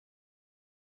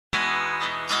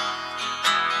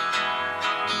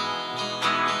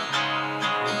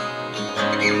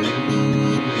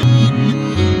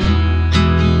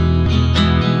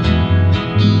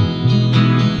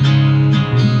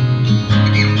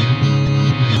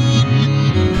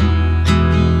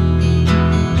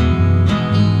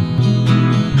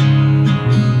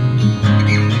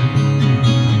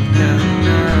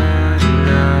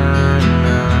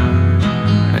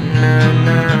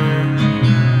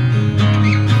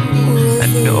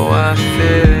know how it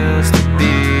feels to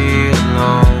be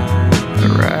alone.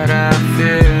 Right, I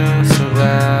feel so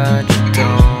that you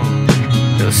don't.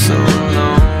 You're so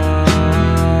alone.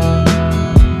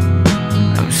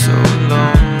 I'm so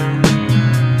alone.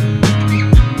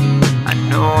 I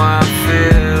know how it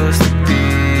feels to be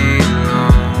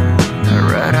alone.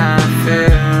 Right, I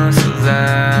feel so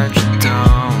that you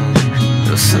don't.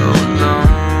 You're so alone.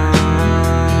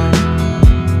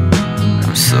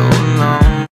 I'm so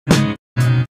alone.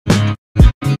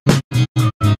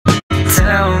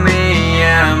 Tell me,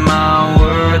 am I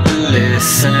worth the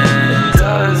listen?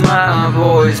 Does my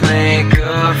voice make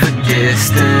up for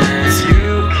distance?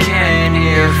 You can't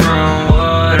hear from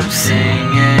what I'm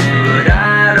singing, but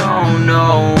I don't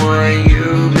know what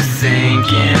you've been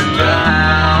thinking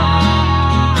about.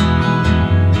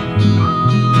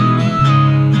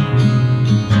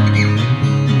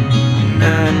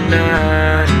 Na na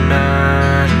na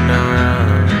na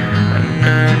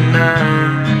na na.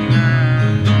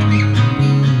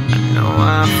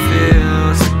 How it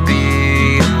feels to be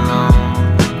alone.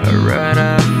 Right, I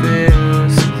feel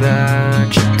so that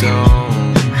you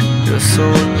don't. You're so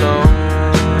alone.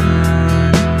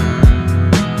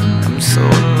 I'm so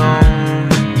alone.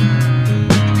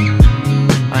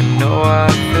 I know how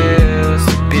it feels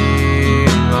to be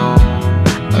alone.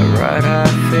 Right, I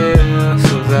feel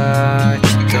so that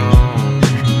you don't.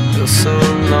 You're so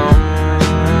alone.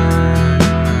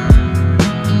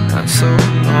 I'm so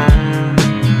alone.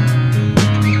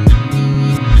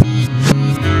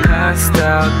 Passed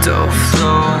out, don't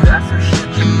flow. That's some shit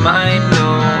you might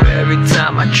know. Every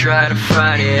time I try to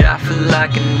fight it, I feel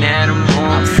like an animal.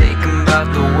 I'm thinking about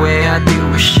the way I deal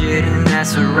with shit, and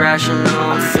that's irrational.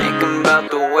 I'm thinking about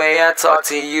the way I talk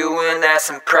to you, and that's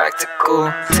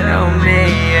impractical. Tell me,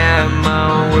 am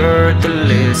I worth the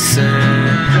listen?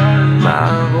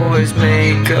 My voice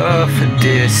make up for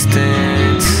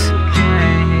distance.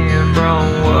 Can't hear from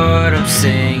what I'm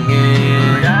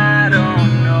singing. I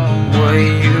don't know what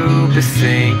you've been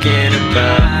thinking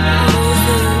about.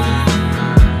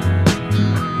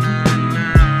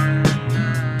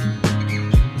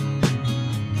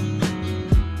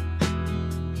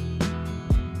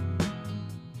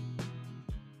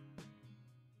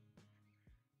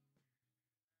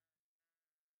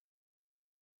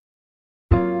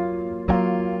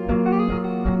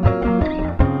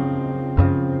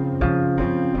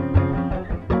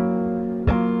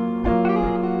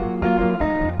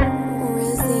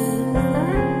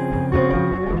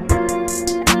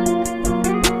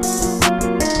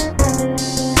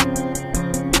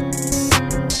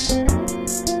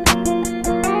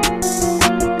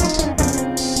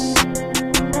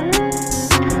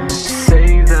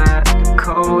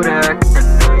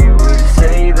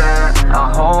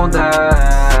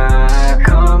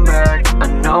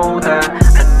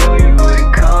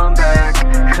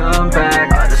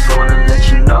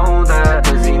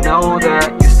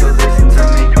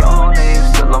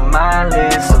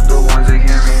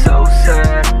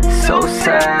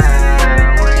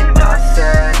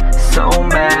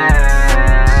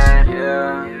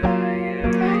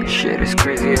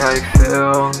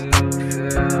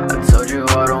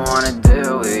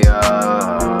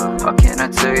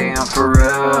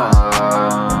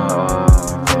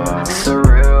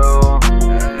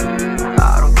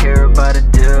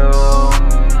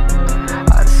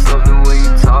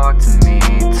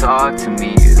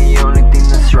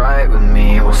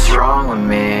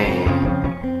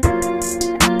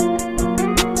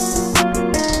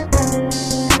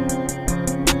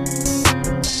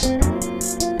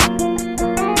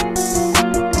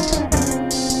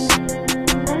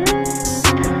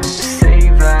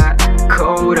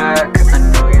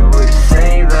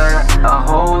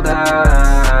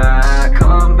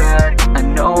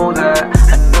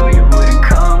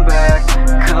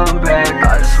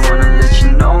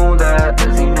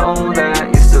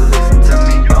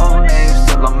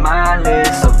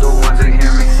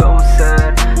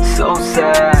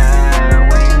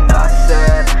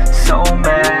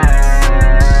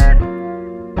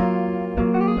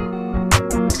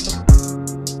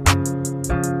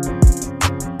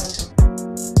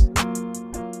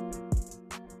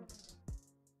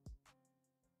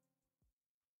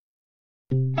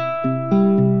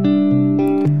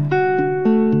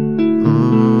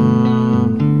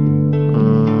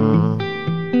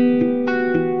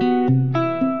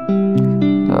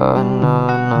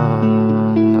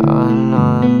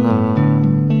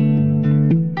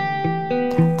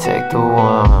 Take the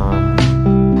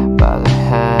one by the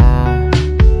hand,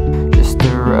 just a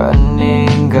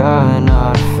running gun,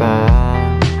 not a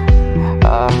fan.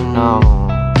 I don't know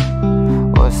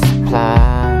what's the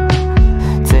plan.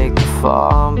 Take the fall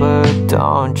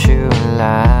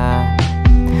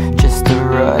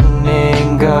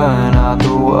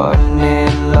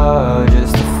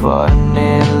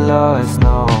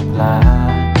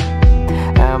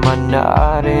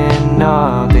not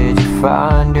enough? Did you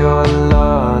find your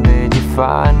love? Did you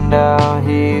find out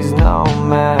he's no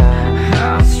man?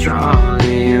 How strong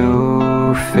do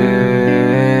you feel?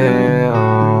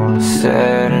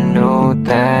 Said new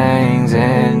things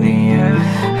in the end.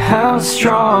 How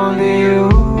strong do you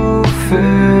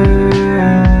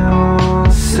feel?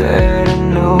 Said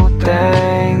new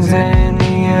things in the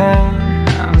end.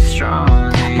 How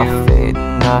strong do you? My faith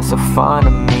not so fond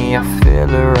of me, I feel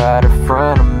it right in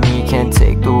front of me. Can't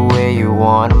take the way you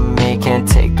wanna me, can't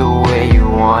take the way you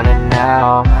want it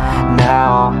now.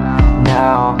 Now,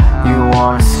 now, you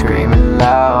wanna scream it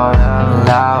loud,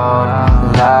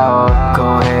 loud, loud.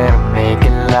 Go ahead and make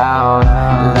it loud,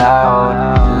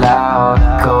 loud,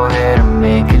 loud. Go ahead and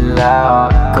make it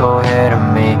loud, go ahead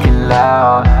and make it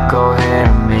loud. Go ahead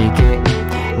and make it.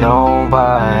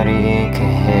 Nobody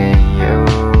can hear you,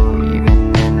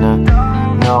 even in the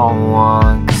no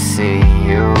one can see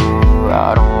you.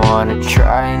 I don't wanna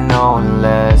try no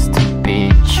less to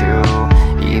beat you.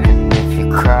 Even if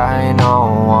you cry, no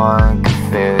one can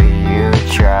feel you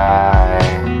try.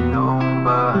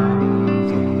 Nobody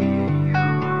can hear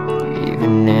you.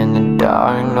 Even in the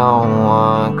dark, no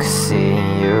one can see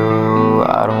you.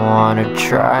 I don't wanna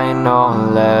try no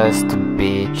less to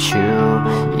beat you.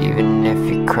 Even if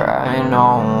you cry, no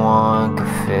one can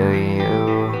feel you.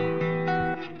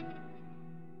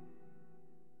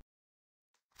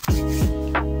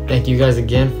 Thank you guys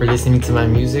again for listening to my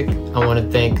music. I want to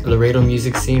thank Laredo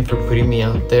music scene for putting me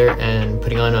out there and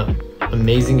putting on an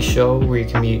amazing show where you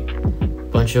can meet a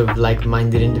bunch of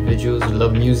like-minded individuals who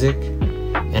love music.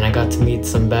 And I got to meet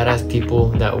some badass people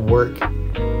that work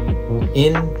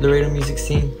in Laredo music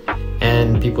scene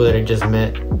and people that I just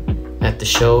met at the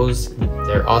shows.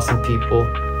 They're awesome people.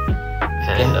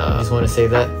 And I just want to say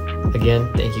that again.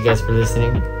 Thank you guys for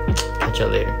listening. Catch y'all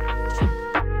later.